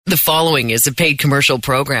The following is a paid commercial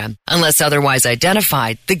program. Unless otherwise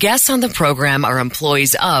identified, the guests on the program are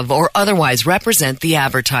employees of or otherwise represent the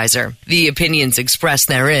advertiser. The opinions expressed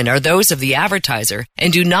therein are those of the advertiser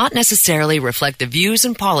and do not necessarily reflect the views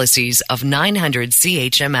and policies of 900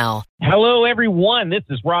 CHML. Hello, everyone. This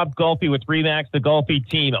is Rob Golfi with RE/MAX, the Golfi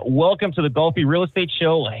Team. Welcome to the Golfi Real Estate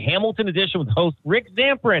Show, Hamilton edition with host Rick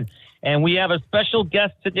Zamprin. And we have a special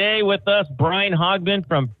guest today with us, Brian Hogben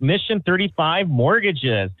from Mission 35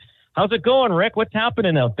 Mortgages. How's it going, Rick? What's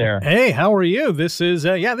happening out there? Hey, how are you? This is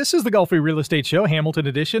the Golfi Real Estate Show, Hamilton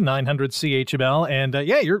edition, 900 CHML. And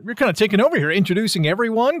you're kind of taking over here, introducing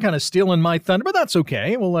everyone, kind of stealing my thunder, but that's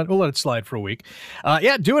okay. We'll let it slide for a week.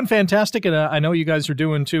 Doing fantastic. And I know you guys are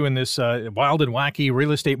doing too in this wild and wacky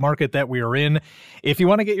real estate market that we are in. If you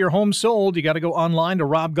want to get your home sold, you got to go online to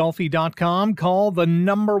robgolfi.com. Call the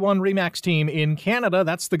number one RE/MAX team in Canada.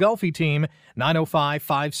 That's the Golfi Team,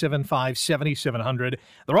 905-575-7700.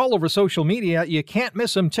 They're all over social media. You can't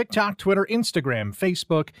miss them. TikTok, Twitter, Instagram,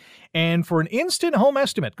 Facebook. And for an instant home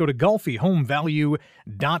estimate, go to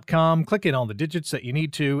golfihomevalue.com. Click in on the digits that you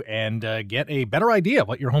need to and get a better idea of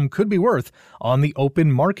what your home could be worth on the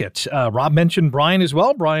open market. Rob mentioned Brian as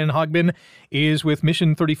well. Brian Hogben is with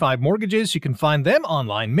Mission 35 Mortgages. You can find them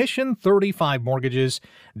online,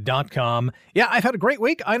 mission35mortgages.com. Yeah, I've had a great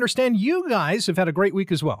week. I understand you guys have had a great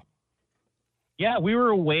week as well. Yeah, we were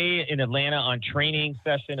away in Atlanta on training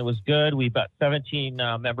session. It was good. We've got 17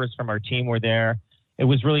 members from our team were there. It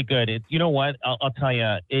was really good. You know what? I'll tell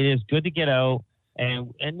you, it is good to get out.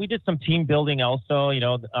 And we did some team building also,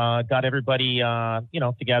 got everybody,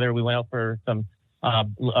 together. We went out for some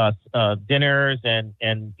dinners and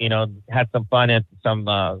had some fun at some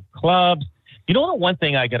clubs. You know, the one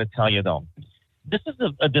thing I got to tell you, though, this is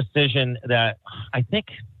a decision that I think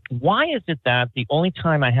 – why is it that the only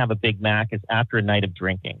time I have a Big Mac is after a night of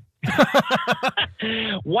drinking?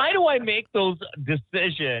 Why do I make those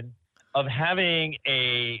decisions of having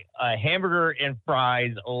a hamburger and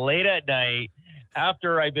fries late at night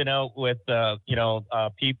after I've been out with,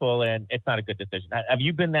 people, and it's not a good decision? Have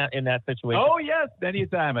you been in that situation? Oh, yes. Many a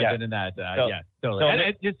time I've been in that. Totally. And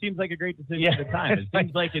it just seems like a great decision at the time. It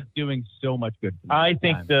seems like it's doing so much good for me. I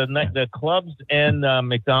think the clubs and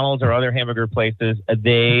McDonald's or other hamburger places,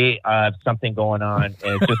 they have something going on. And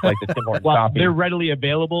it's just like the Tim Hortons coffee. They're readily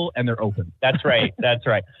available and they're open. That's right. That's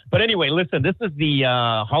right. But anyway, listen, this is the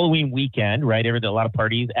Halloween weekend, right? A lot of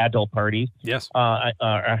parties, adult parties, yes,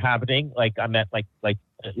 are happening. Like I meant like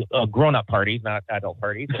grown-up parties, not adult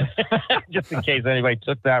parties. Just in case anybody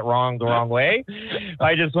took that the wrong way.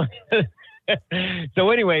 I just want So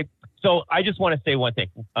anyway, I just want to say one thing,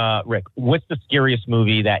 Rick. What's the scariest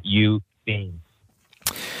movie that you've seen?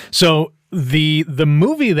 So the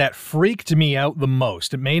movie that freaked me out the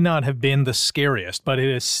most, it may not have been the scariest, but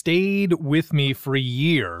it has stayed with me for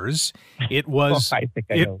years. It was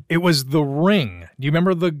it was The Ring. Do you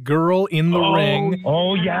remember the girl in the ring?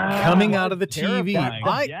 Oh yeah, coming out of the TV.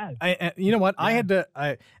 Yes. You know what? Yeah. I had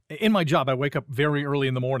to. In my job, I wake up very early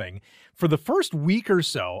in the morning. For the first week or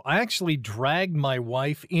so, I actually dragged my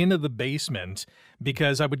wife into the basement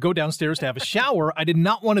because I would go downstairs to have a shower. I did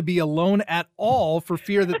not want to be alone at all for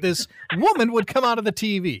fear that this woman would come out of the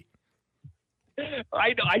TV.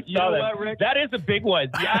 I saw that. What, Rick? That is a big one.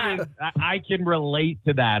 Yeah, I can relate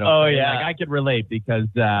to that. Okay? Oh, yeah. I can relate because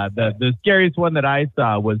the scariest one that I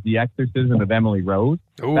saw was The Exorcism of Emily Rose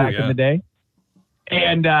back in the day.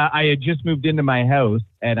 And I had just moved into my house,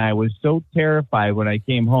 and I was so terrified when I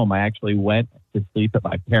came home. I actually went to sleep at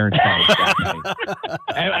my parents' house that night.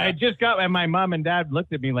 And I just and my mom and dad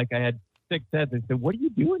looked at me like I had six heads. They said, "What are you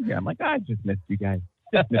doing here?" I'm like, "I just missed you guys.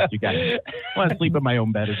 I want to sleep in my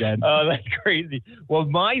own bed again." Oh, that's crazy. Well,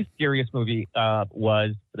 my scariest movie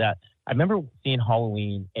was that I remember seeing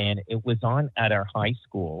Halloween, and it was on at our high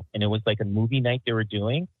school, and it was like a movie night they were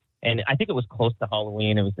doing. And I think it was close to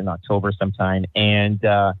Halloween. It was in October sometime. And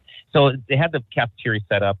so they had the cafeteria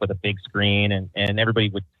set up with a big screen, and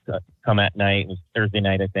everybody would come at night. It was Thursday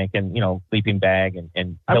night, I think, and, sleeping bag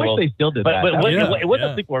and I wish they still did that. But it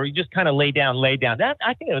wasn't sleep where you just kind of lay down. That,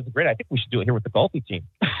 I think it was great. I think we should do it here with the Golfi Team.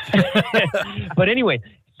 But anyway,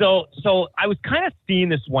 so I was kind of seeing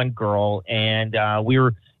this one girl, and we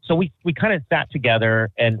kind of sat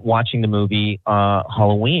together and watching the movie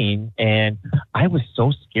Halloween, and I was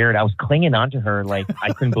so scared. I was clinging on to her like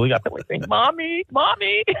I couldn't believe it. I was saying, "Mommy."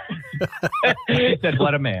 She said,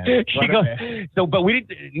 "What a man."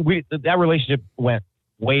 But that relationship went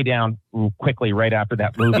way down quickly right after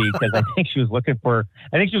that movie because I think she was looking for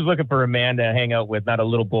a man to hang out with, not a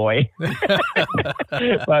little boy.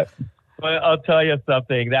 but I'll tell you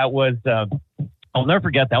something. That was. I'll never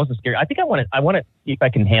forget. That was a scary. I think I want to see if I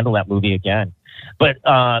can handle that movie again. But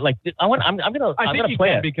I'm gonna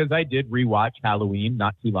play it because I did rewatch Halloween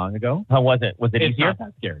not too long ago. How was it? Was it it's easier? Not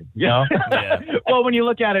that scary. Yeah. Well, when you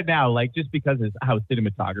look at it now, like just because of how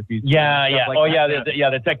cinematography.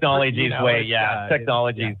 The technology's way. Yeah,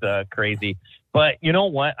 technology's crazy. But you know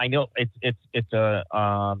what? I know it's a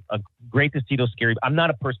great to see those scary. I'm not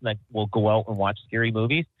a person that will go out and watch scary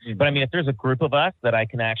movies, but I mean, if there's a group of us that I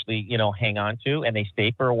can actually hang on to and they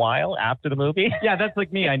stay for a while after the movie. Yeah, that's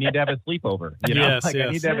like me. I need to have a sleepover. I need to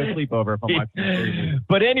have a sleepoper if I'm watching a scary movie.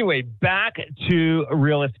 But anyway, back to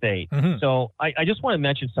real estate. Mm-hmm. So I just want to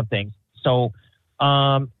mention some things. So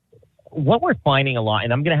what we're finding a lot,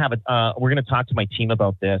 and I'm going to have we're going to talk to my team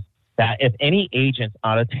about this. That if any agents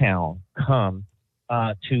out of town come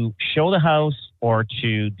to show the house or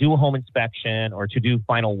to do a home inspection or to do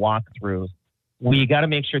final walkthroughs, we got to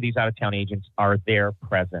make sure these out-of-town agents are there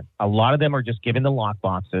present. A lot of them are just giving the lock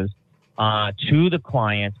boxes to the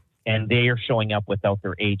client, and they are showing up without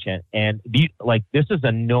their agent. And this is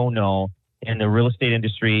a no-no in the real estate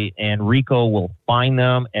industry, and RICO will fine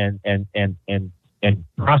them and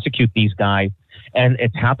prosecute these guys. And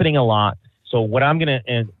it's happening a lot. So what I'm going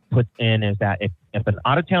to put in is that if an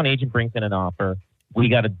out-of-town agent brings in an offer, we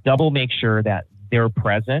got to double make sure that they're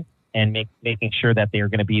present and making sure that they're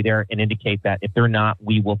going to be there and indicate that if they're not,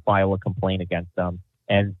 we will file a complaint against them.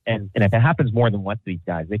 And if it happens more than once to these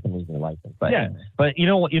guys, they can lose their license. But you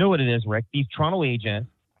know what it is, Rick? These Toronto agents,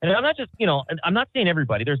 and I'm not just, I'm not saying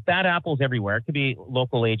everybody. There's bad apples everywhere. It could be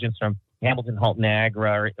local agents from Hamilton, Halton,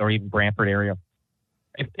 Niagara, or even Brantford area.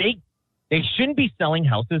 If they shouldn't be selling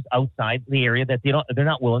houses outside the area that they're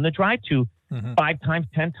not willing to drive to 5 times,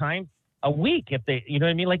 10 times a week. If they, you know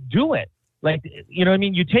what I mean? Like, do it. Like, you know what I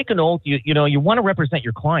mean? You take an oath, you want to represent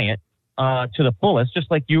your client to the fullest, just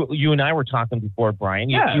like you and I were talking before, Brian.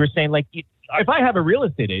 You were saying, like, if I have a real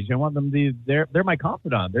estate agent, I want them to they're my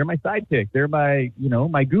confidant, they're my sidekick, they're my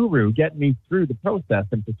my guru, getting me through the process.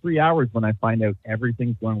 And for 3 hours, when I find out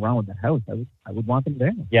everything's going wrong with the house, I would want them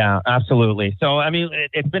there. Yeah, absolutely. So I mean,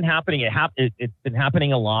 it's been happening. It's been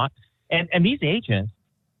happening a lot. And these agents,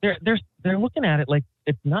 they're looking at it like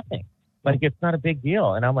it's nothing, like it's not a big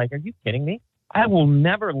deal. And I'm like, are you kidding me? I will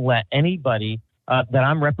never let anybody that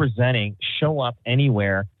I'm representing show up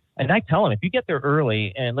anywhere. And I tell them, if you get there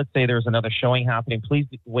early and let's say there's another showing happening, please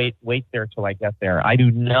wait there till I get there. I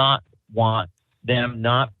do not want them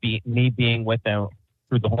me being with them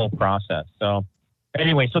through the whole process. So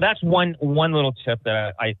anyway, so that's one little tip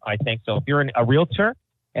that I think. So if you're a realtor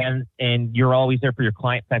and you're always there for your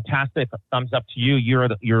client, fantastic. Thumbs up to you.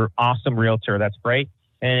 You're awesome realtor. That's great.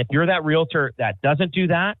 And if you're that realtor that doesn't do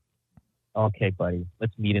that, okay, buddy,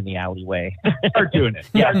 let's meet in the alleyway. Start doing it.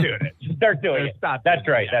 Yeah. Start doing it. Stop. That's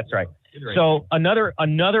right. That's right. So another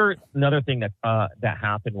thing that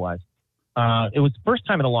happened was it was the first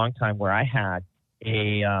time in a long time where I had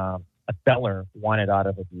a seller wanted out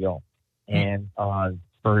of a deal, and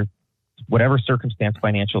for whatever circumstance,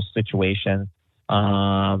 financial situation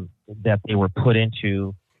that they were put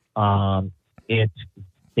into,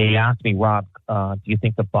 they asked me, Rob, do you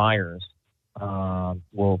think the buyers can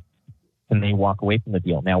they walk away from the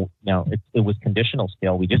deal? Now it was conditional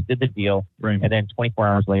still. We just did the deal, right. And then 24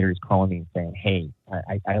 hours later, he's calling me and saying, "Hey,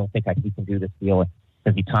 I don't think he can do this deal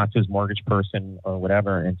because he talked to his mortgage person or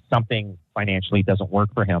whatever, and something financially doesn't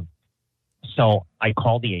work for him." So I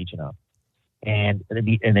called the agent up, and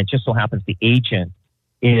it just so happens the agent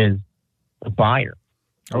is the buyer.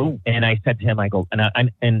 Oh, and I said to him, I go, and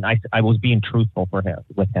I was being truthful with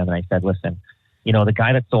him, and I said, listen, the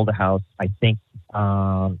guy that sold the house, I think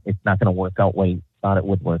it's not going to work out the way he thought it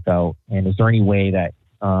would work out. And is there any way that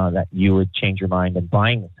you would change your mind in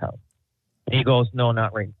buying this house? And he goes, no,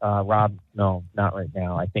 not right, Rob. No, not right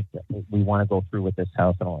now. I think that we want to go through with this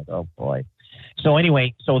house. And I'm like, oh boy. So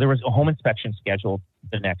anyway, there was a home inspection scheduled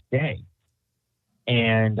the next day,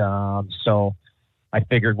 and so I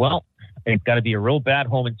figured, well, it's got to be a real bad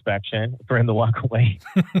home inspection for him to walk away,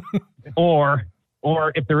 or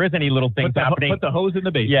if there is any little things happening, put the hose in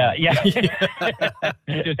the basement. Yeah. Just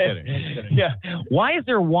kidding. Yeah. Why is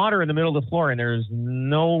there water in the middle of the floor and there's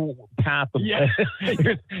no path?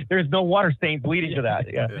 There's no water stains leading to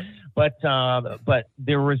that. Yeah. But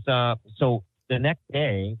there was so the next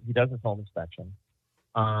day he does his home inspection.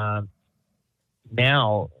 Now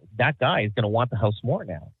that guy is going to want the house more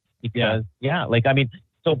now because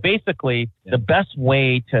so basically the best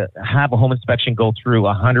way to have a home inspection go through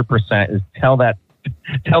 100% is tell that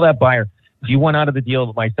buyer, do you want out of the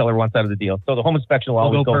deal? My seller wants out of the deal. So the home inspection will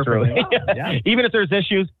always go through. Yeah. Even if there's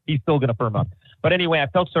issues, he's still going to firm up. But anyway, I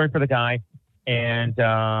felt sorry for the guy. And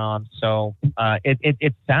so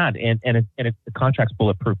it's sad, and the contract's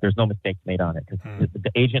bulletproof. There's no mistakes made on it because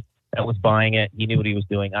the agent that was buying it, he knew what he was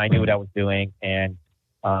doing. I knew what I was doing, and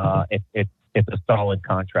it's a solid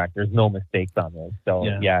contract. There's no mistakes on this. So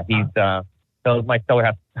he's so my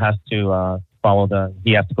seller has to follow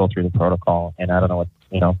he has to go through the protocol, and I don't know what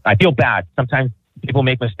I feel bad. Sometimes people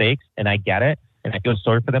make mistakes, and I get it, and I feel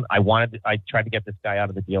sorry for them. I tried to get this guy out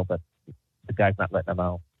of the deal, but the guy's not letting them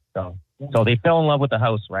out. So they fell in love with the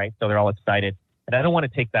house, right? So they're all excited. And I don't want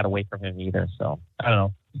to take that away from him either. So I don't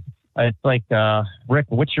know. It's like, Rick,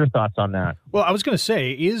 what's your thoughts on that? Well, I was going to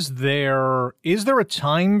say, is there a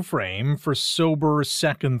time frame for sober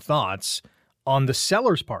second thoughts on the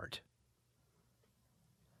seller's part?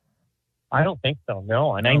 I don't think so,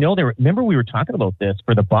 no. And I know remember we were talking about this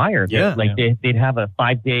for the buyer. Yeah. They'd have a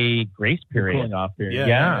 5-day grace period. Cooling off period.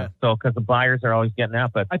 Yeah. So because the buyers are always getting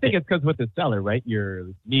that. But I think it's because with the seller, right? You're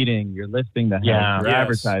listing the house, you're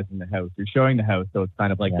advertising the house, you're showing the house. So it's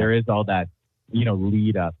kind of like there is all that,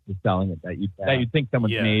 lead up to selling it that you think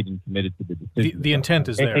someone's made and committed to the decision. The intent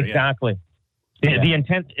is there. Exactly. The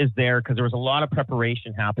intent is there because there was a lot of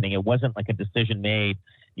preparation happening. It wasn't like a decision made.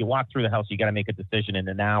 You walk through the house, you got to make a decision in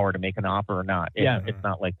an hour to make an offer or not. It's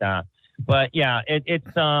not like that. But this is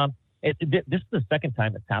the second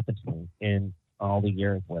time it's happened to me in all the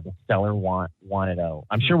years where the seller wanted out.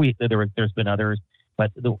 I'm sure there's been others,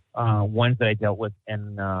 but the ones that I dealt with,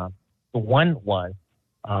 and the one was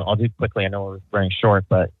I'll do it quickly. I know we're running short,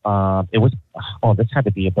 but it was this had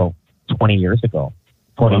to be about 20 years ago.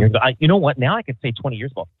 20 years ago. You know what? Now I could say 20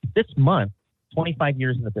 years ago. This month, 25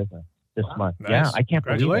 years in the business. This month. Nice. Yeah, I can't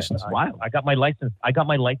believe it. Congratulations. Wow. I got my license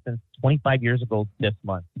 25 years ago this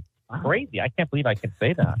month. Wow. Crazy. I can't believe I can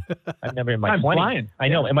say that. I've never in my 20s. Flying. I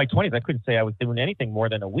know. In my 20s, I couldn't say I was doing anything more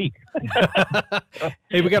than a week.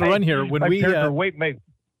 Hey, we got to run here.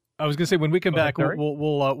 I was going to say, when we come back, sorry?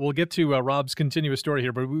 we'll get to Rob's continuous story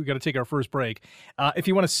here, but we've got to take our first break. If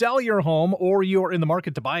you want to sell your home or you're in the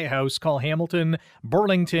market to buy a house, call Hamilton,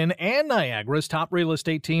 Burlington, and Niagara's top real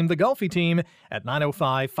estate team, the Golfi Team, at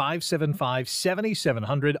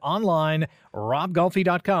 905-575-7700. Online,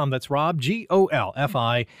 robgolfi.com. That's Rob,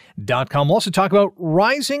 Golfi.com. We'll also talk about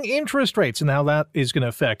rising interest rates and how that is going to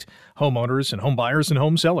affect homeowners and home buyers and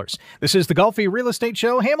home sellers. This is the Golfi Real Estate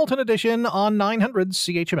Show, Hamilton edition on 900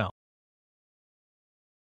 CHML.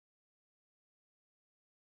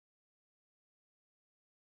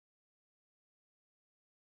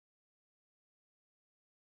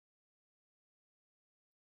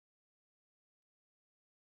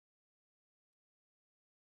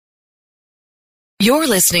 You're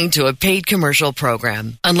listening to a paid commercial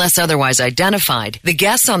program. Unless otherwise identified, the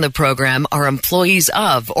guests on the program are employees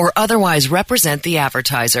of or otherwise represent the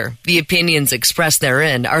advertiser. The opinions expressed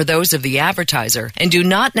therein are those of the advertiser and do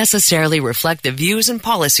not necessarily reflect the views and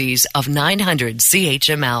policies of 900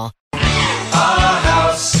 CHML. Our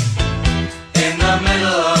house in the middle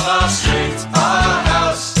of our street. Our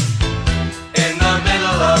house in the middle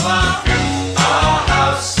of our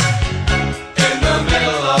house in the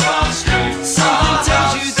middle of our street.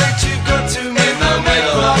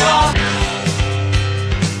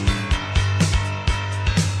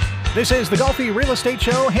 This is the Golfi Real Estate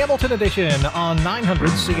Show, Hamilton edition on 900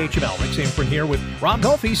 CHML. Rick Sanford here with Rob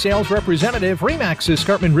Golfi, sales representative, RE/MAX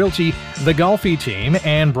Escarpment Realty, the Golfi Team,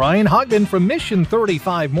 and Brian Hogben from Mission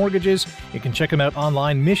 35 Mortgages. You can check them out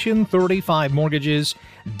online,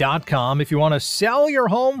 mission35mortgages.com. If you want to sell your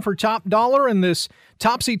home for top dollar in this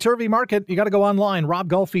topsy-turvy market, you got to go online,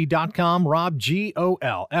 robgolfi.com,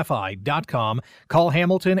 robgolfi.com. Call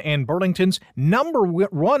Hamilton and Burlington's number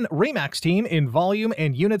one RE/MAX team in volume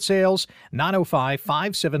and unit sales,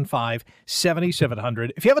 905-575-7700.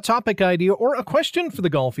 If you have a topic idea or a question for the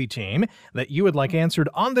Golfi team that you would like answered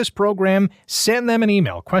on this program, send them an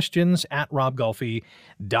email,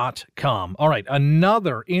 questions@robgolfi.com. All right,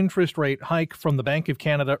 another interest rate hike from the Bank of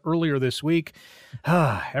Canada earlier this week.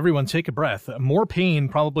 Everyone take a breath. More pain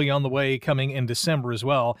probably on the way coming in December as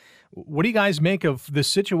well. What do you guys make of the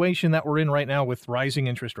situation that we're in right now with rising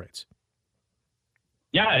interest rates?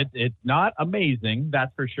 Yeah, it's not amazing,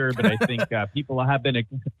 that's for sure. But I think people have been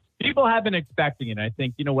expecting it. I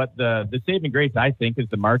think, you know what, the saving grace, I think, is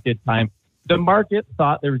the market time. The market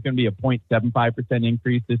thought there was going to be a 0.75%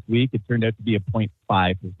 increase this week. It turned out to be a 0.5%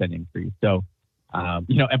 increase. So,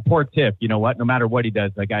 and poor Tiff, you know what? No matter what he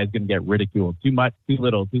does, that guy's going to get ridiculed. Too much, too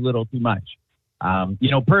little, too little, too much.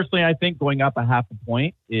 Personally, I think going up a half a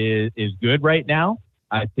point is good right now.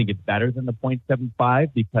 I think it's better than the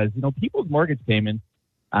 0.75 because, people's mortgage payments,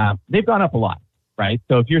 they've gone up a lot, right?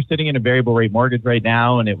 So if you're sitting in a variable rate mortgage right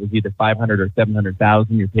now and it was either 500 or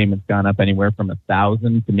 700,000, your payment's gone up anywhere from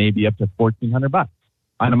 1,000 to maybe up to 1,400 bucks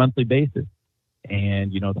on a monthly basis.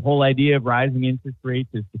 And, the whole idea of rising interest rates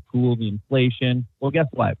is to cool the inflation. Well, guess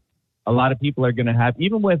what? A lot of people are going to have,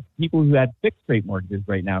 even with people who had fixed rate mortgages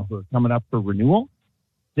right now who are coming up for renewal,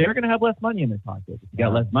 they're going to have less money in their pocket. If you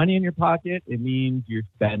got less money in your pocket, it means you're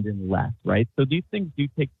spending less, right? So these things do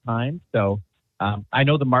take time. So I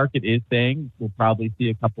know the market is saying we'll probably see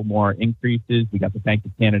a couple more increases. We got the Bank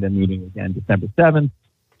of Canada meeting again December 7th,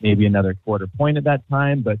 maybe another quarter point at that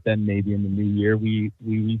time, but then maybe in the new year we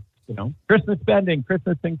Christmas spending,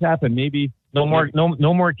 Christmas things happen. Maybe no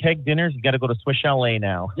more keg dinners. You got to go to Swiss Chalet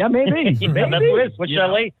now. Yeah, maybe. That's what it is. Swiss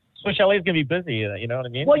Chalet. Swiss Chalet is going to be busy. You know what I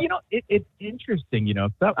mean? Well, it's interesting.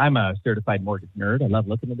 So I'm a certified mortgage nerd. I love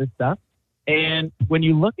looking at this stuff. And when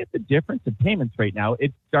you look at the difference in payments right now,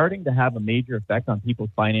 it's starting to have a major effect on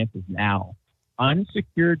people's finances now.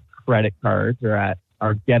 Unsecured credit cards are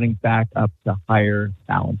getting back up to higher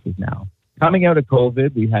balances now. Coming out of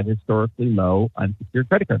COVID, we had historically low unsecured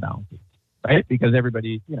credit card balances, right? Because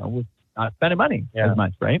everybody, was not spending money as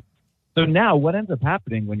much, right? So now what ends up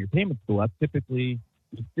happening when your payments go up, typically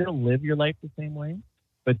you still live your life the same way,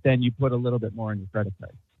 but then you put a little bit more on your credit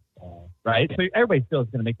card, right? So everybody still is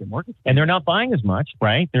going to make their mortgage payment. And they're not buying as much,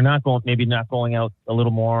 right? They're not going out a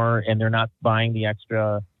little more, and they're not buying the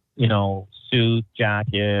extra, suit,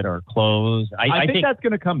 jacket, or clothes. I think that's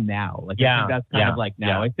going to come now. I think that's kind of like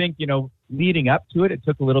now. I think, leading up to it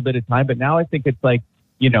took a little bit of time, but now I think it's like,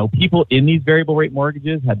 people in these variable rate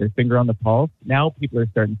mortgages had their finger on the pulse. Now people are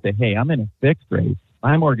starting to say, hey, I'm in a fixed rate.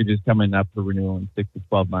 My mortgage is coming up for renewal in 6 to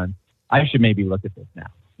 12 months. I should maybe look at this now.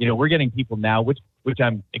 We're getting people now, which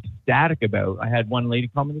I'm ecstatic about. I had one lady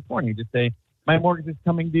call me this morning just say, my mortgage is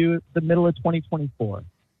coming due the middle of 2024.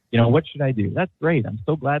 What should I do? That's great. I'm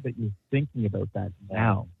so glad that you're thinking about that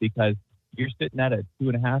now, because you're sitting at a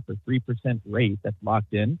 2.5% or 3% rate that's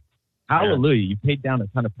locked in. Hallelujah. You paid down a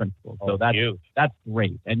ton of principal. So that's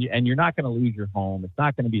great. And you're not going to lose your home. It's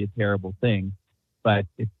not going to be a terrible thing, but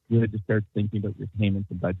it's good to start thinking about your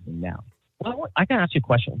payments and budgeting now. Well, I can ask you a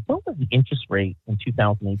question. What was the interest rate in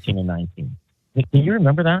 2018 and 19? Can you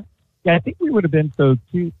remember that? Yeah, I think we would have been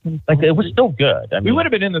it was still good. We would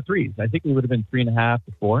have been in the threes. I think we would have been 3.5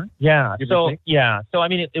 to 4. Yeah. So I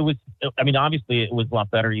mean, it was. I mean, obviously, it was a lot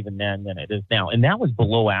better even then than it is now, and that was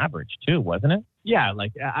below average too, wasn't it? Yeah.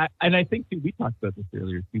 I think too. We talked about this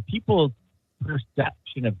earlier too. People's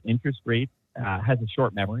perception of interest rates has a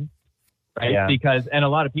short memory, right? Yeah. Because a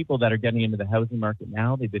lot of people that are getting into the housing market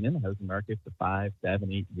now, they've been in the housing market for 5,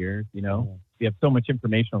 7, 8 years. We have so much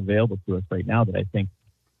information available to us right now that I think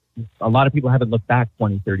a lot of people haven't looked back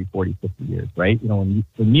 20, 30, 40, 50 years, right? When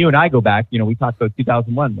you and I go back, we talked about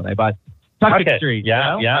 2001 when I bought Tuckett Street.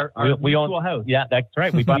 Yeah. We own a house. Yeah, that's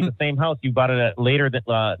right. We bought the same house. You bought it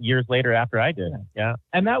years later after I did. Yeah.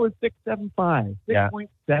 And that was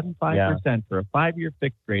 6.75% for a 5-year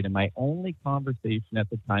fixed rate. And my only conversation at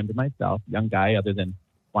the time to myself, young guy, other than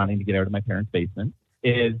wanting to get out of my parents' basement,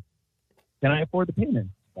 is, can I afford the payment?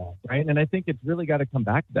 Right. And I think it's really got to come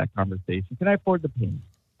back to that conversation. Can I afford the payment?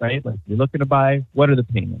 Right? Like, you're looking to buy, what are the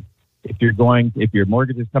payments? If your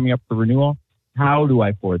mortgage is coming up for renewal, how do I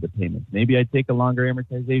afford the payments? Maybe I take a longer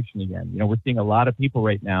amortization again. We're seeing a lot of people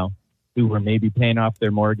right now who are maybe paying off their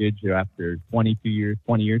mortgage after 22 years,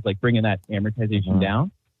 20 years, like bringing that amortization down.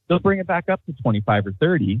 They'll bring it back up to 25 or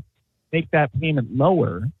 30, make that payment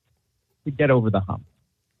lower to get over the hump.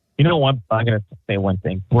 You know what? I'm going to say one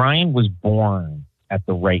thing. Brian was born at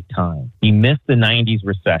the right time. He missed the 90s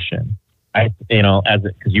recession. Because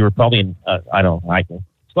you were probably in, I don't know,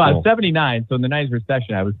 Well, I was 79, so in the 90s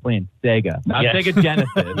recession, I was playing Sega. Not Sega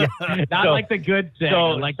Genesis. Not like the good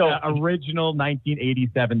Sega, the original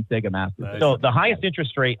 1987 Sega Master System. So the highest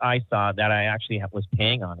interest rate I saw that I actually was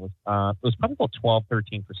paying on was probably about 12,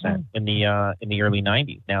 13% in the early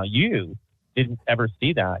 90s. Now, you didn't ever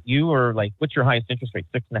see that. You were like, what's your highest interest rate?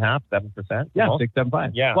 6.5%, 7%? Yeah,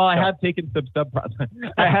 6.75. Yeah. Well, I have taken some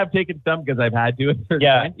I have taken some because I've had to.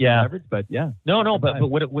 Yeah. Leverage, but yeah. No. But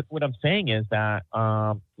what I'm saying is that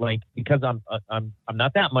because I'm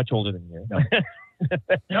not that much older than you. No.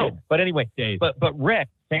 No. But anyway, but Rick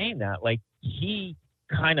saying that, he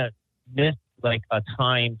kind of missed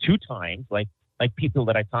two times, like people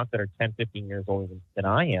that I talked that are 10, 15 years older than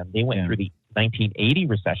I am. They went through the 1980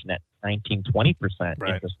 recession at 19-20%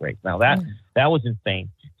 interest rates. Now that was insane.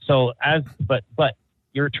 So but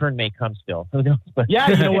your turn may come still. Who knows? But yeah,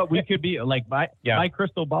 you know what? We could be my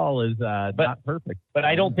crystal ball is not perfect. But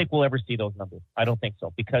I don't think we'll ever see those numbers. I don't think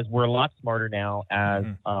so, because we're a lot smarter now as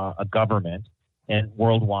a government, and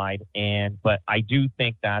worldwide. But I do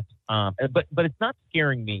think that, but it's not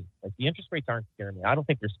scaring me. Like the interest rates aren't scaring me. I don't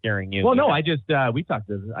think they're scaring you. Well, no, I just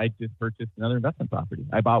purchased another investment property.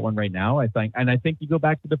 I bought one right now. I think you go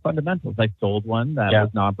back to the fundamentals. I sold one that was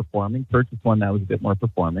non-performing, purchased one that was a bit more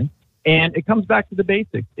performing, and it comes back to the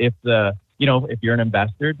basics. If you're an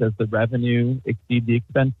investor, does the revenue exceed the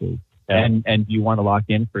expenses? Yeah. And do you want to lock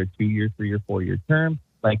in for a 2-year, 3 or 4 year term?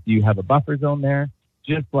 Like, do you have a buffer zone there?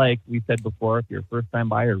 Just like we said before, if you're a first-time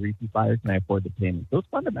buyer or repeat buyer, can I afford the payments? Those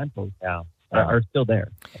fundamentals are still there.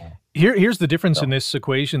 Here's the difference in this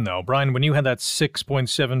equation, though. Brian, when you had that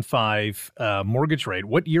 6.75 mortgage rate,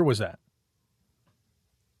 what year was that?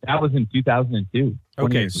 That was in 2002.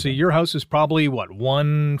 Okay, so your house is probably, what,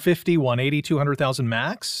 150, 180, 200,000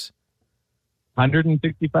 max?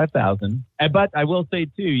 165,000. But I will say,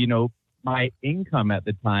 too, my income at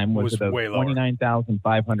the time was about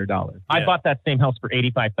 $29,500. I bought that same house for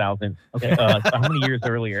 $85,000. Okay, how many years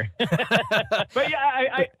earlier? But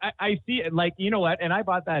yeah, I see it. Like, you know what? And I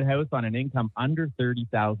bought that house on an income under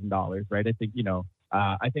 $30,000, right? I think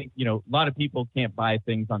a lot of people can't buy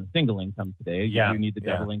things on a single income today. You need the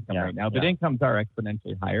double income right now, but incomes are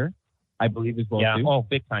exponentially higher, I believe, as well. Too. Oh,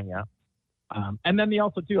 big time, yeah. And then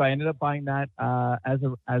I ended up buying that as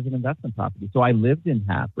an investment property. So I lived in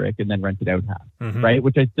half, Rick, and then rented out half, right?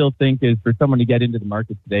 Which I still think is, for someone to get into the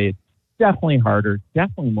market today, it's definitely harder,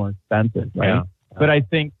 definitely more expensive, right? Yeah. But I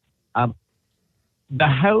think the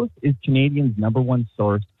house is Canadians' number one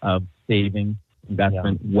source of savings,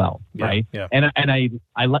 investment, wealth, right? Yeah. And I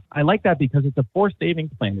like that because it's a forced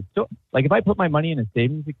savings plan. It's so, like, if I put my money in a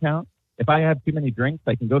savings account, if I have too many drinks,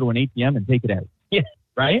 I can go to an ATM and take it out. Yeah.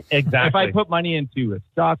 Right? Exactly. If I put money into a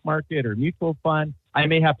stock market or mutual fund, I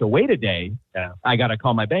may have to wait a day. Yeah. I got to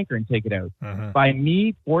call my banker and take it out. By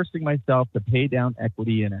me forcing myself to pay down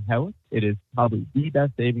equity in a house, it is probably the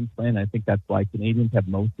best savings plan. I think that's why Canadians have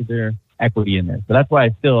most of their equity in there. So that's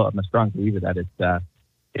why I'm a strong believer that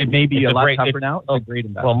it may be a lot tougher now. It's a great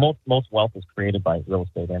investment. Well, most wealth is created by real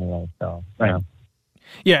estate anyway. So, right.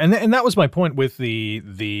 Yeah, and that was my point with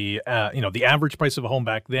the average price of a home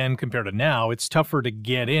back then compared to now. It's tougher to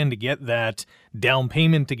get that down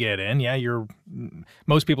payment to get in. Yeah,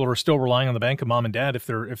 most people are still relying on the bank of mom and dad if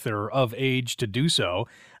they're of age to do so.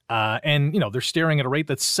 And they're staring at a rate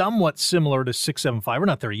that's somewhat similar to 6.75. We're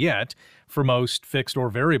not there yet for most fixed or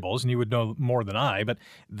variables, and you would know more than I. But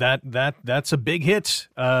that's a big hit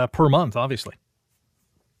per month, obviously.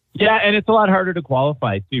 Yeah, and it's a lot harder to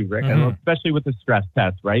qualify too, Rick, especially with the stress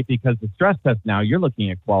test, right? Because the stress test now, you're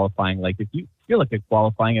looking at qualifying, like if you're looking at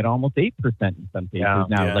qualifying at almost 8% in some cases now.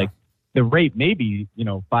 Yeah. Like the rate may be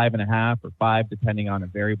 5.5 or 5, depending on a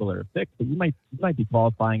variable or a fixed, but you might be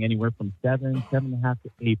qualifying anywhere from 7.5 to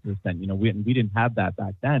 8%. We didn't have that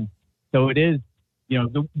back then, so it is.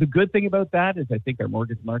 The good thing about that is I think our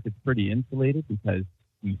mortgage market's pretty insulated because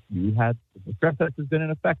the stress test has been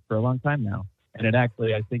in effect for a long time now. And I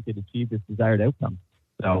think it achieved its desired outcome.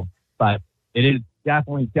 So, but it is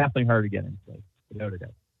definitely hard to get into, without a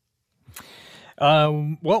doubt.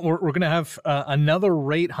 Well, we're going to have another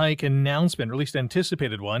rate hike announcement, or at least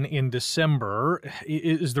anticipated one, in December.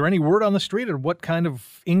 Is there any word on the street or what kind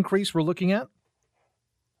of increase we're looking at?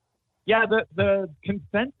 Yeah, the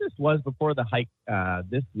consensus was before the hike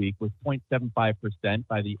this week was 0.75%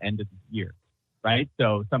 by the end of the year. Right.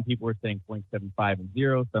 So some people were saying 0.75 and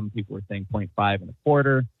 0. Some people were saying 0.5 and a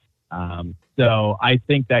quarter. So I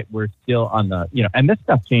think that we're still on the, and this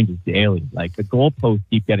stuff changes daily. Like the goalposts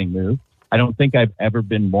keep getting moved. I don't think I've ever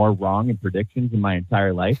been more wrong in predictions in my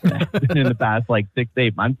entire life than I've been in the past 6 to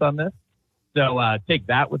 8 months on this. So take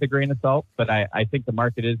that with a grain of salt. But I think the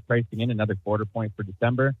market is pricing in another quarter point for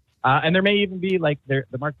December. And there may even be the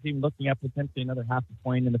market's even looking at potentially another half a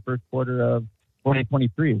point in the first quarter of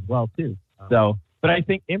 2023 as well, too. So, but I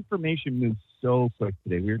think information moves so quick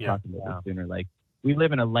today. We were talking about this sooner. Like we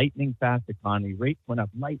live in a lightning fast economy. Rates went up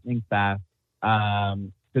lightning fast.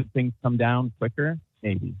 Could things come down quicker?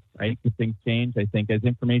 Maybe, right? Could things change? I think as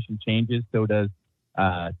information changes, so does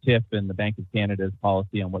TIF and the Bank of Canada's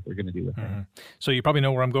policy on what they're going to do with it. So you probably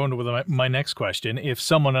know where I'm going with my next question. If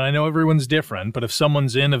someone, and I know everyone's different, but if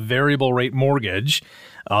someone's in a variable rate mortgage,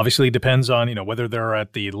 obviously it depends on, whether they're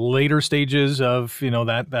at the later stages of,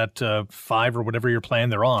 that 5 or whatever your plan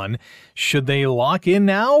they're on, should they lock in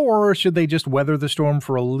now or should they just weather the storm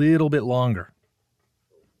for a little bit longer?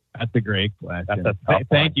 That's a great question.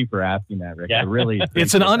 Thank you for asking that, Rick. Yeah.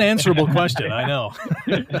 It's an unanswerable question. I know.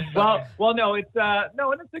 well, no, it's and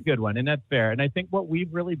it's a good one, and that's fair. And I think what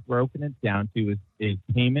we've really broken it down to is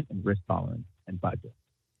payment and risk tolerance and budget.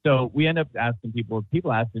 So we end up asking people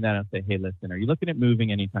ask me that and say, hey, listen, are you looking at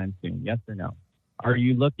moving anytime soon? Yes or no? Are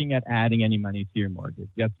you looking at adding any money to your mortgage?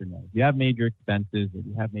 Yes or no? Do you have major expenses or do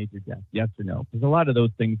you have major debts? Yes or no? Because a lot of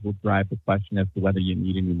those things will drive the question as to whether you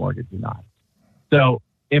need a new mortgage or not. So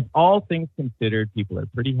if all things considered, people are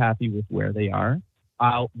pretty happy with where they are,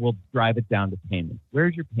 we'll drive it down to payment.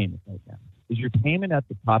 Where's your payment right now? Is your payment at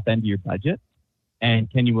the top end of your budget?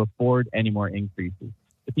 And can you afford any more increases?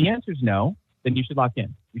 If the answer is no, then you should lock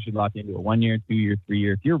in. You should lock into a 1 year, 2 year, 3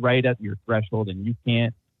 year. If you're right at your threshold and you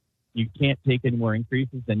can't take any more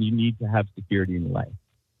increases, then you need to have security in your life.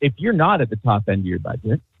 If you're not at the top end of your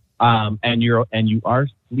budget, and you are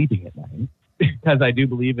sleeping at night, because I do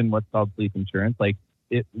believe in what's called sleep insurance, like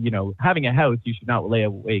having a house, you should not lay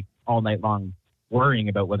awake all night long worrying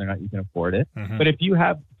about whether or not you can afford it. Mm-hmm. But if you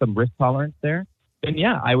have some risk tolerance there, then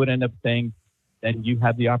yeah, I would end up saying that you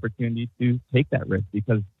have the opportunity to take that risk,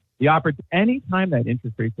 because any time that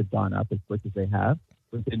interest rates have gone up as quick as they have,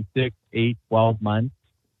 within 6, 8, 12 months,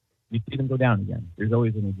 you see them go down again. There's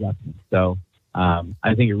always an adjustment. So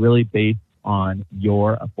I think it really based on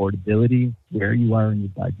your affordability, where you are in your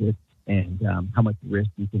budget, and how much risk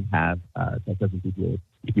you can have that doesn't keep you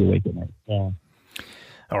awake at night. Yeah.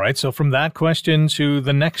 All right, so from that question to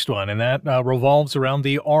the next one, and that revolves around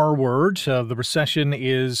the R word. The recession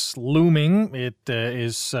is looming. It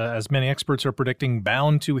is, as many experts are predicting,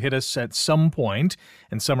 bound to hit us at some point,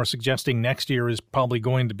 and some are suggesting next year is probably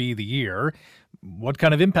going to be the year. What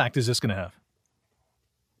kind of impact is this going to have?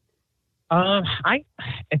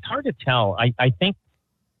 It's hard to tell. I think,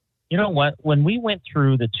 you know what, when we went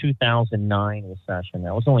through the 2009 recession,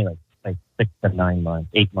 that was only like 6 to 9 months,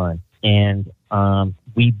 8 months. And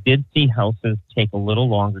we did see houses take a little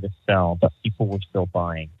longer to sell, but people were still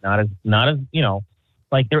buying. Not as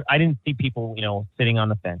I didn't see people, sitting on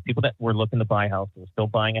the fence. People that were looking to buy a house were still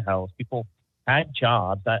buying a house. People had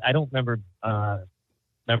jobs. I don't remember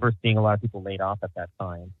seeing a lot of people laid off at that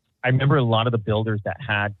time. I remember a lot of the builders that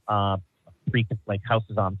had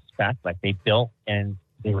houses on spec, like they built and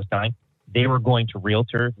they were selling. They were going to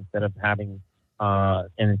realtors instead of having. And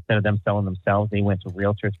instead of them selling themselves, they went to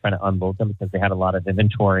realtors trying to unload them because they had a lot of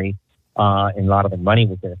inventory and a lot of the money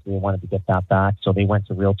was there. So they wanted to get that back. So they went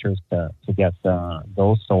to realtors to get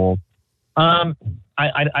those sold. I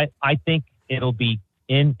think it'll be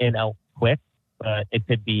in and out quick, but it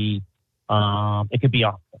could be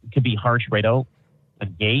harsh right out the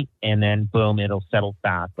gate, and then boom, it'll settle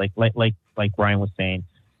fast. Like Brian was saying,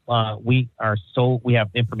 we have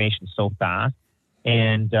information so fast.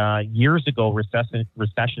 And years ago, recessions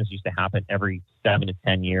used to happen every 7 to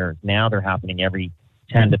 10 years. Now they're happening every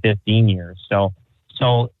 10 to 15 years. So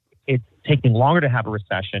it's taking longer to have a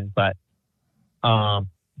recession, but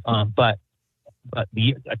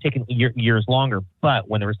taking years longer. But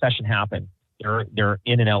when the recession happens, they're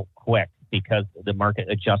in and out quick because the market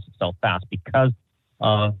adjusts itself fast. Because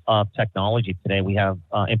of technology today, we have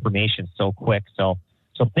information so quick. So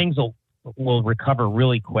things will recover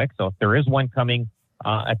really quick. So if there is one coming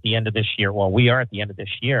at the end of this year, well, we are at the end of this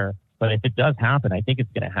year, but if it does happen, I think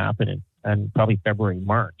it's going to happen in probably February,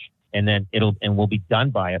 March, and then we'll be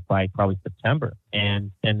done by probably September,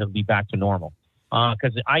 and it'll be back to normal.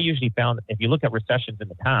 Because I usually found if you look at recessions in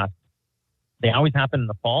the past, they always happen in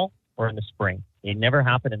the fall or in the spring. They never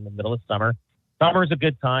happen in the middle of summer. Summer is a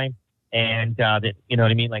good time, and you know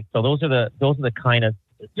what I mean. Like, so those are the kind of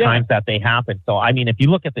times that they happen. So I mean, if you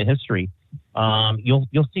look at the history,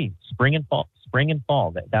 you'll see spring and fall.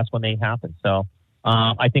 That's when they happen. So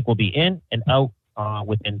I think we'll be in and out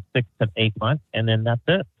within 6 to 8 months, and then that's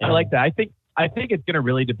it. I like that. I think it's going to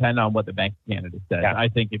really depend on what the Bank of Canada says. Yeah. I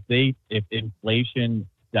think if inflation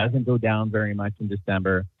doesn't go down very much in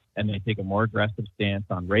December and they take a more aggressive stance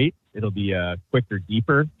on rates, it'll be a quicker,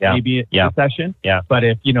 deeper, maybe recession. Yeah. But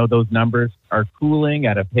if those numbers are cooling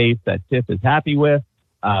at a pace that Tiff is happy with,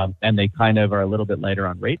 and they kind of are a little bit lighter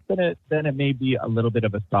on rates, then it may be a little bit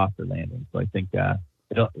of a softer landing. So I think time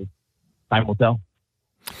will tell.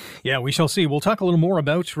 Yeah, we shall see. We'll talk a little more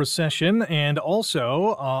about recession and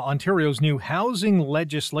also Ontario's new housing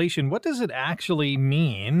legislation. What does it actually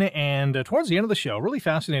mean? And towards the end of the show, really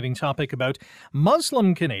fascinating topic about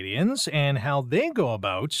Muslim Canadians and how they go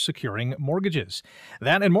about securing mortgages.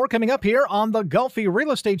 That and more coming up here on the Golfi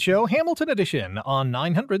Real Estate Show, Hamilton Edition on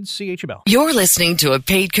 900 CHML. You're listening to a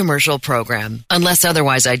paid commercial program. Unless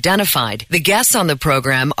otherwise identified, the guests on the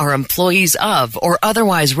program are employees of or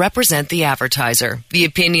otherwise represent the advertiser.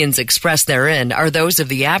 The opinions expressed therein are those of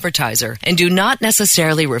the advertiser and do not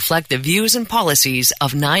necessarily reflect the views and policies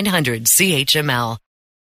of 900 CHML.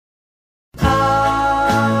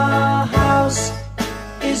 Our house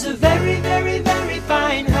is a very, very, very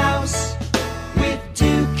fine house with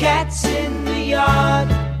 2 cats in the yard.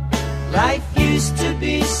 Life used to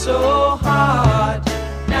be so hard.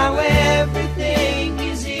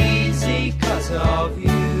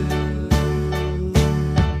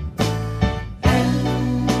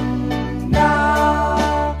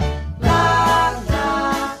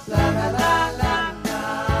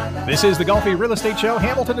 This is the Golfi Real Estate Show,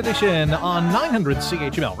 Hamilton Edition on 900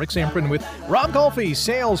 CHML. Rick Samprin with Rob Golfi,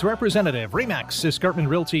 sales representative, RE/MAX, Escarpment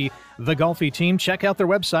Realty, the Golfi Team. Check out their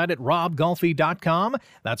website at robgolfi.com.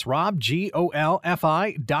 That's Rob,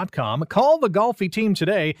 Golfi.com. Call the Golfi Team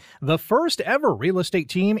today, the first ever real estate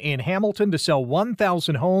team in Hamilton to sell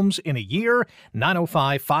 1,000 homes in a year.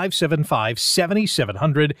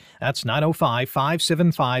 905-575-7700. That's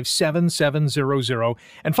 905-575-7700.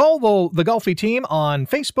 And follow the Golfi Team on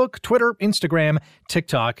Facebook, Twitter, Instagram,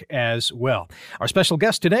 TikTok as well. Our special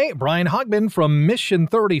guest today, Brian Hogben from Mission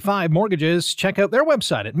 35 Mortgages. Check out their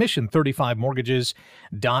website at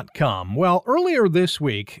mission35mortgages.com. Well, earlier this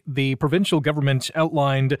week, the provincial government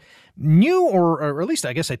outlined new, or at least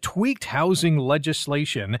I guess a tweaked housing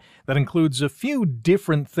legislation that includes a few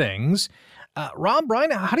different things. Rob,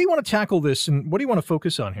 Brian, how do you want to tackle this, and what do you want to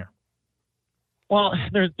focus on here? Well,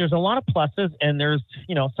 there's a lot of pluses and there's,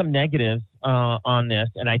 some negatives on this.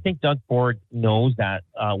 And I think Doug Ford knows that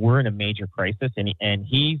we're in a major crisis, and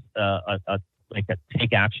he's a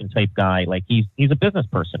take action type guy. Like he's a business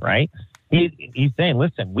person, right? He's saying,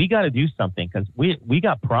 listen, we got to do something because we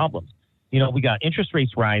got problems. We got interest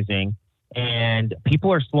rates rising and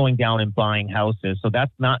people are slowing down and buying houses. So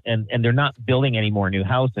that's not, and they're not building any more new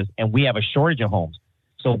houses, and we have a shortage of homes.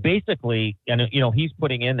 So basically, he's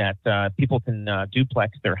putting in that people can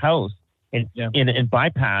duplex their house and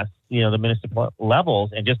bypass, the municipal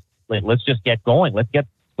levels and let's just get going.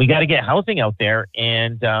 We got to get housing out there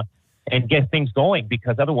and get things going,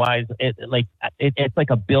 because otherwise it's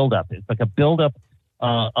like a buildup. It's like a buildup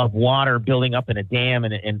of water building up in a dam,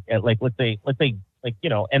 and let's say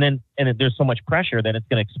and then there's so much pressure that it's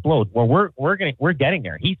going to explode. Well, we're getting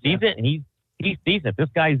there. He sees it and he sees it. This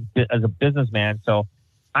guy's as a businessman, so.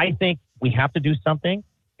 I think we have to do something.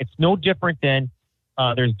 It's no different than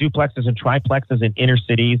there's duplexes and triplexes in inner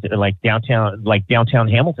cities like downtown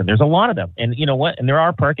Hamilton. There's a lot of them. And you know what? And there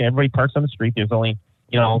are parking. Everybody parks on the street. There's only,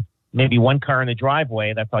 maybe one car in the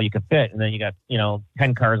driveway. That's all you can fit. And then you got,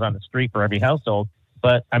 10 cars on the street for every household.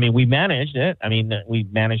 But I mean, we managed it. I mean, we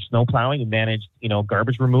managed snow plowing. We managed,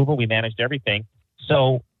 garbage removal. We managed everything.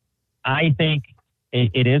 So I think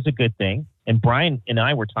it is a good thing. And Brian and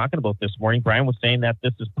I were talking about this morning. Brian was saying that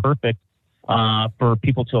this is perfect for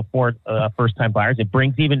people to afford first-time buyers. It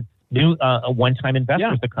brings even new one-time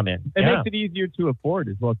investors to come in. It makes it easier to afford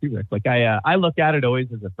as well, too, Rick. Like I look at it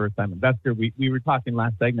always as a first-time investor. We were talking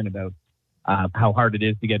last segment about how hard it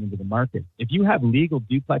is to get into the market. If you have legal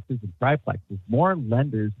duplexes and triplexes, more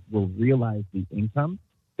lenders will realize the income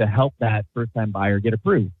to help that first-time buyer get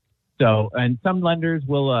approved. So, and some lenders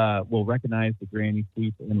will recognize the granny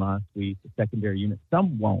suite, the in-law suite, the secondary unit.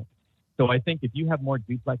 Some won't. So I think if you have more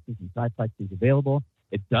duplexes and triplexes available,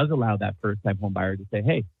 it does allow that first-time home buyer to say,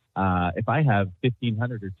 hey, if I have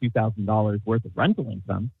 $1,500 or $2,000 worth of rental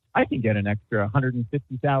income, I can get an extra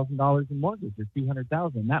 $150,000 in mortgage or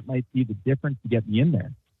 $200,000. That might be the difference to get me in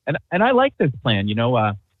there. And I like this plan.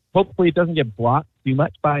 Hopefully it doesn't get blocked too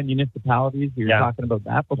much by municipalities. We were talking about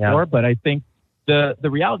that before, but I think the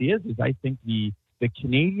reality is I think the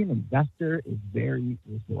Canadian investor is very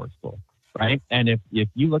resourceful, right? And if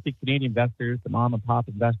you look at Canadian investors, the mom and pop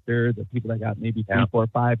investor, the people that got maybe 3, 4,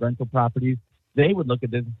 5 rental properties, they would look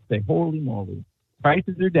at this and say, holy moly,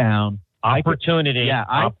 prices are down. Opportunity.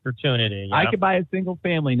 Opportunity. I could buy a single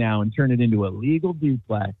family now and turn it into a legal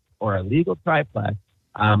duplex or a legal triplex.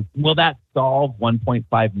 Will that solve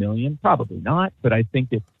 1.5 million? Probably not, but I think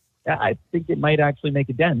it might actually make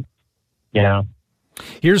a dent. Yeah.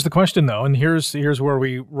 Here's the question, though, and here's where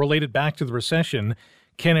we relate it back to the recession.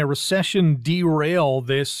 Can a recession derail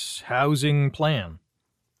this housing plan?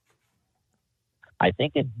 I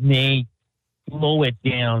think it may slow it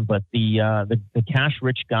down, but the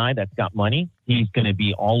cash-rich guy that's got money, he's going to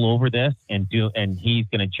be all over this and he's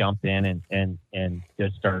going to jump in and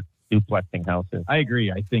just start duplexing houses. I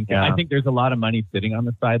agree. I think there's a lot of money sitting on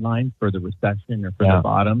the sidelines for the recession or for the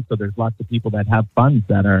bottom. So there's lots of people that have funds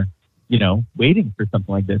that are waiting for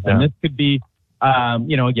something like this. And this could be,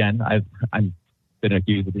 again, I'm been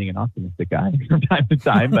accused of being an optimistic guy from time to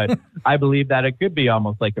time, but I believe that it could be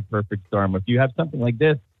almost like a perfect storm. If you have something like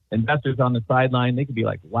this, investors on the sideline, they could be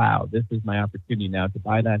like, wow, this is my opportunity now to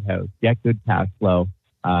buy that house, get good cash flow,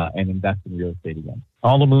 and invest in real estate again.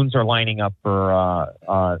 All the moons are lining up for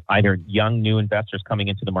either young, new investors coming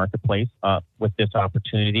into the marketplace with this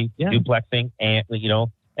opportunity, duplexing, and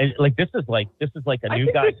and like this is like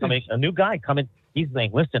a new guy coming. He's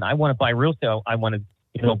saying, listen, I want to buy real estate. I want to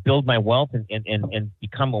build my wealth and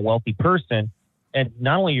become a wealthy person. and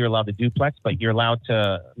not only you're allowed to duplex, but you're allowed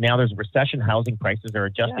to, now there's a recession, housing prices are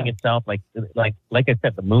adjusting itself. Like I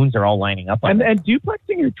said, the moons are all lining up. And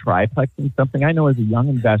duplexing or triplexing, something I know as a young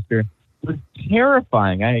investor was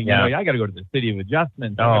terrifying. I got to go to the city of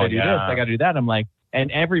adjustments. I got to do this. I got to do that. I'm like,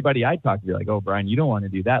 and everybody I talked to be like, oh, Brian, you don't want to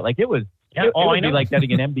do that. Like it was, it would be like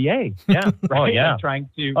getting an MBA. Yeah. Right? Oh, yeah. Like trying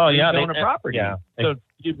to own a property. Yeah. So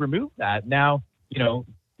you'd remove that. Now, young,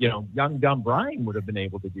 dumb Brian would have been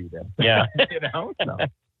able to do this. Yeah. So.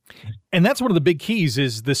 And that's one of the big keys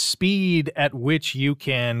is the speed at which you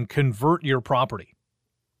can convert your property.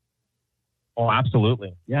 Oh,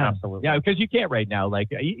 absolutely. Yeah. Absolutely. Yeah, because you can't right now. Like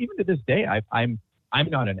even to this day, I'm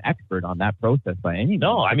not an expert on that process by any means.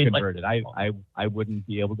 No, I mean, convert it. I wouldn't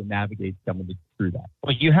be able to navigate someone through that.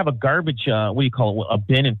 Well, you have a garbage, what do you call it, a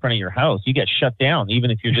bin in front of your house. You get shut down,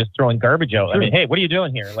 even if you're just throwing garbage out. I mean, hey, what are you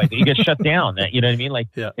doing here? Like, you get shut down. You know what I mean? Like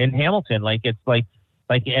in Hamilton, like it's like,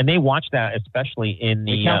 and they watch that, especially in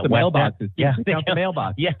the they count the mailboxes. Yeah, they count the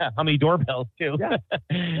mailbox. Yeah, how many doorbells too? Yeah.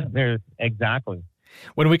 There's exactly.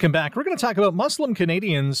 When we come back, we're going to talk about Muslim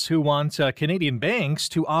Canadians who want Canadian banks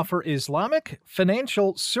to offer Islamic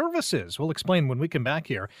financial services. We'll explain when we come back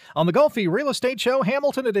here on the Golfi Real Estate Show,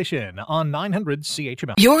 Hamilton Edition on 900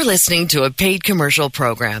 CHML. You're listening to a paid commercial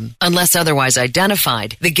program. Unless otherwise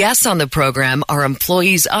identified, the guests on the program are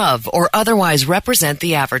employees of or otherwise represent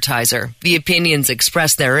the advertiser. The opinions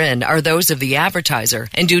expressed therein are those of the advertiser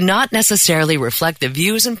and do not necessarily reflect the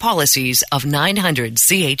views and policies of 900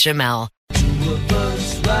 CHML. Two of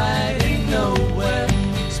us riding nowhere,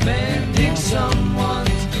 spending someone's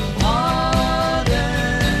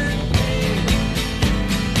hard-earned day.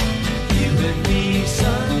 You and me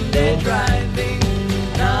Sunday driving,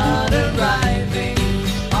 not arriving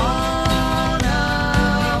on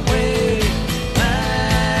our way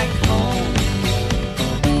back home.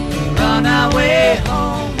 We're on our way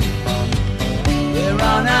home. We're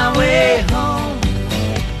on our way home.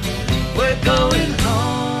 We're going home.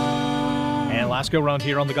 Last go round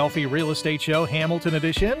here on the Golfi Real Estate Show, Hamilton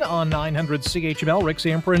Edition on 900 CHML. Rick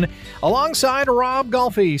Zamprin alongside Rob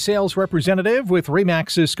Golfi, sales representative with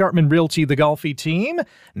RE/MAX Escarpment Realty, the Golfi Team.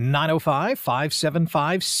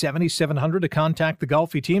 905-575-7700 to contact the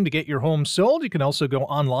Golfi Team to get your home sold. You can also go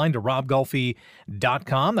online to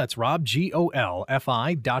robgolfi.com. That's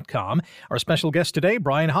robgolfi.com. Our special guest today,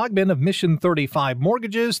 Brian Hogben of Mission 35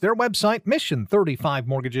 Mortgages. Their website,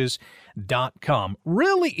 mission35mortgages.com.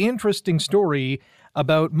 Really interesting story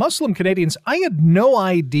about Muslim Canadians. I had no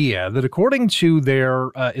idea that according to their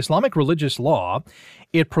Islamic religious law,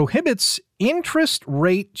 it prohibits interest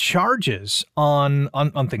rate charges on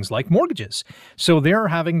things like mortgages. So they're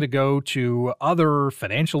having to go to other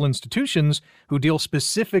financial institutions who deal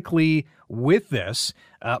specifically with this.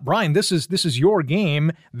 Brian, this is your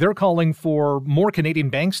game. They're calling for more Canadian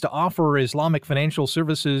banks to offer Islamic financial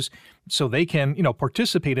services so they can,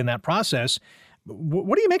 participate in that process.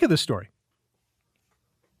 What do you make of this story?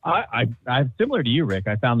 I'm similar to you, Rick.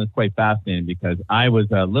 I found this quite fascinating because I was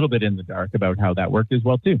a little bit in the dark about how that worked as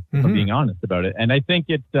well, too, if I'm being honest about it. And I think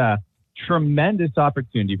it's a tremendous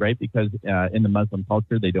opportunity, right? Because in the Muslim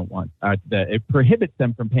culture, they don't want, it prohibits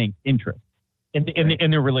them from paying interest. In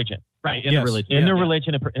their religion. Right, in their religion. In their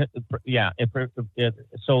religion,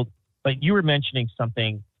 so, but you were mentioning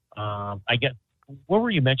something, I guess, what were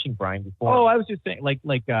you mentioning, Brian, before? Oh, I was just saying,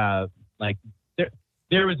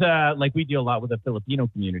 there was we deal a lot with the Filipino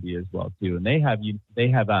community as well too, and they have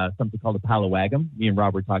something called a palawagam. Me and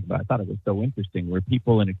Rob were talking about. I thought it was so interesting, where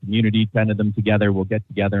people in a community, 10 of them together, will get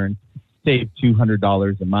together and save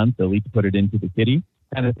 $200 a month. They'll each put it into the kitty,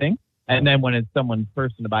 kind of thing. And then when it's someone's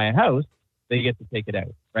person to buy a house, they get to take it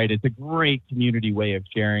out. Right? It's a great community way of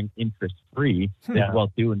sharing interest free as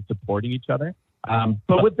well too, and supporting each other.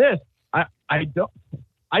 But with this,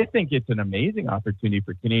 I think it's an amazing opportunity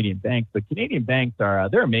for Canadian banks, but Canadian banks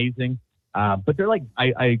they're amazing, but they're like,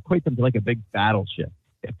 I equate them to like a big battleship.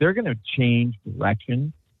 If they're going to change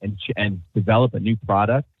direction and develop a new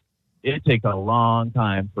product, it takes a long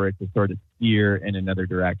time for it to sort of steer in another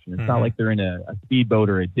direction. It's not like they're in a speedboat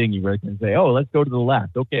or a dinghy where they can say, oh, let's go to the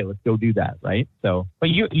left. Okay, let's go do that, right? So, but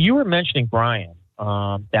you were mentioning, Brian,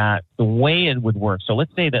 that the way it would work. So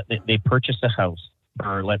let's say that they purchase a house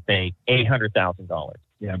for, let's say, $800,000.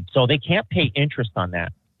 Yeah. So they can't pay interest on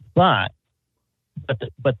that, but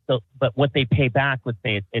what they pay back, let's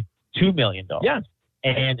say it's $2 million. Yes.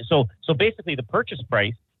 And so basically the purchase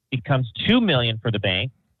price becomes $2 million for the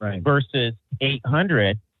bank, right, versus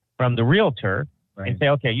 $800 from the realtor, right, and say,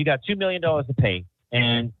 okay, you got $2 million to pay,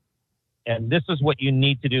 and this is what you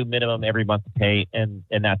need to do minimum every month to pay, and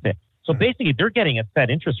that's it. So basically, they're getting a set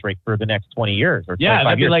interest rate for the next 20 years or 25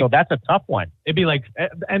 that'd be years. like- So that's a tough one. It'd be like,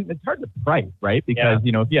 and it's hard to price, right? Because,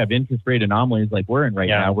 if you have interest rate anomalies like we're in right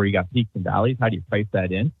now, where you got peaks and valleys, how do you price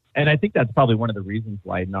that in? And I think that's probably one of the reasons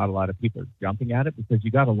why not a lot of people are jumping at it, because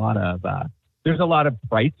you got a lot of, there's a lot of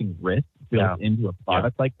pricing risk built into a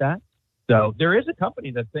product like that. So there is a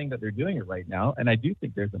company that's saying that they're doing it right now, and I do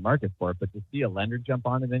think there's a market for it. But to see a lender jump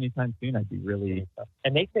on it anytime soon, I'd be really.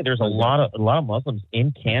 And they say there's a lot of Muslims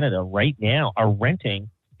in Canada right now are renting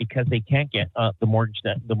because they can't get the mortgage,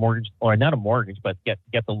 or not a mortgage, but get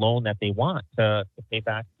the loan that they want to pay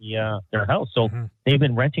back their house. So they've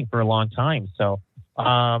been renting for a long time. So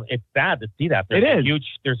it's sad to see that.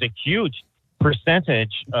 There's a huge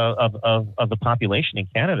percentage of the population in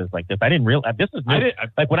Canada is like this. I didn't realize this is new.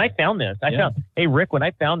 Like when I found this, I found, hey Rick, when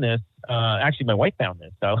I found this, actually my wife found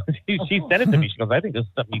this, so she sent it to me. She goes, I think this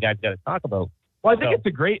is something you guys got to talk about. Well, I think it's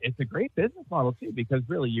a great business model too, because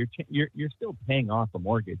really you're still paying off a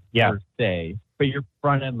mortgage per se, but you're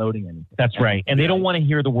front end loading anything. That's right, and they don't want to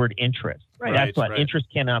hear the word interest. Right. That's what interest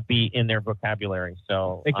cannot be in their vocabulary.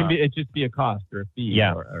 So it can be just be a cost or a fee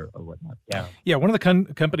or whatnot. Yeah. One of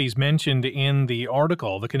the companies mentioned in the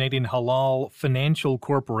article, the Canadian Halal Financial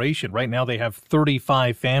Corporation. Right now, they have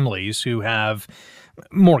 35 families who have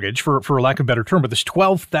mortgage, for lack of a better term, but there's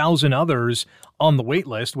 12,000 others on the wait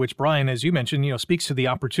list, which, Brian, as you mentioned, speaks to the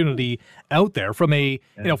opportunity out there from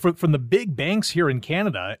from the big banks here in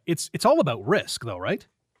Canada. It's all about risk, though, right?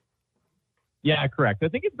 Yeah, correct. I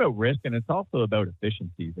think it's about risk, and it's also about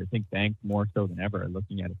efficiencies. I think banks more so than ever are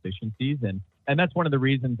looking at efficiencies, and that's one of the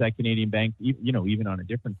reasons that Canadian banks, even on a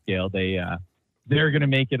different scale, they're going to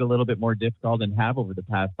make it a little bit more difficult than have over the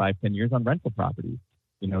past 5-10 years on rental properties.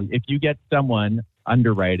 If you get someone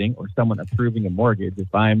underwriting or someone approving a mortgage,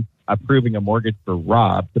 if I'm approving a mortgage for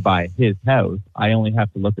Rob to buy his house, I only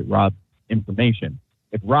have to look at Rob's information.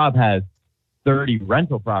 If Rob has 30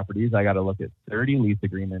 rental properties, I got to look at 30 lease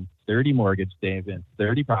agreements, 30 mortgage statements,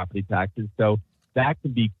 30 property taxes. So that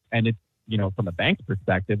could be, and it's, from a bank's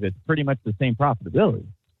perspective, it's pretty much the same profitability.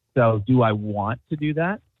 So do I want to do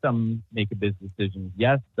that? Some make a business decision,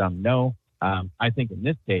 yes, some no. I think in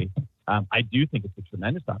this case, I do think it's a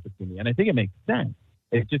tremendous opportunity, and I think it makes sense.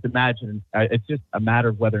 It's just it's just a matter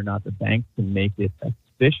of whether or not the banks can make it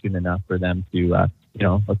efficient enough for them to,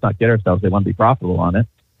 let's not kid ourselves. They want to be profitable on it,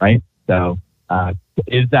 right? So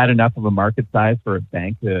is that enough of a market size for a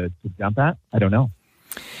bank to jump at? I don't know.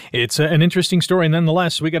 It's an interesting story.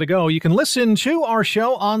 Nonetheless, we got to go. You can listen to our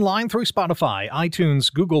show online through Spotify,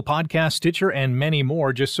 iTunes, Google Podcasts, Stitcher, and many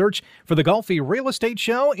more. Just search for the Golfi Real Estate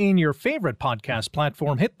Show in your favorite podcast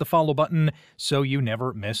platform. Hit the follow button so you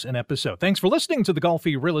never miss an episode. Thanks for listening to the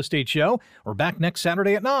Golfi Real Estate Show. We're back next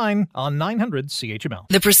Saturday at 9 on 900 CHML.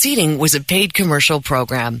 The proceeding was a paid commercial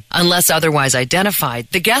program. Unless otherwise identified,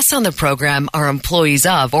 the guests on the program are employees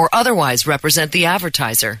of or otherwise represent the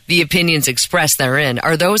advertiser. The opinions expressed therein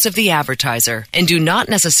are those of the advertiser and do not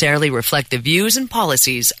necessarily reflect the views and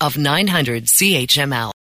policies of 900 CHML.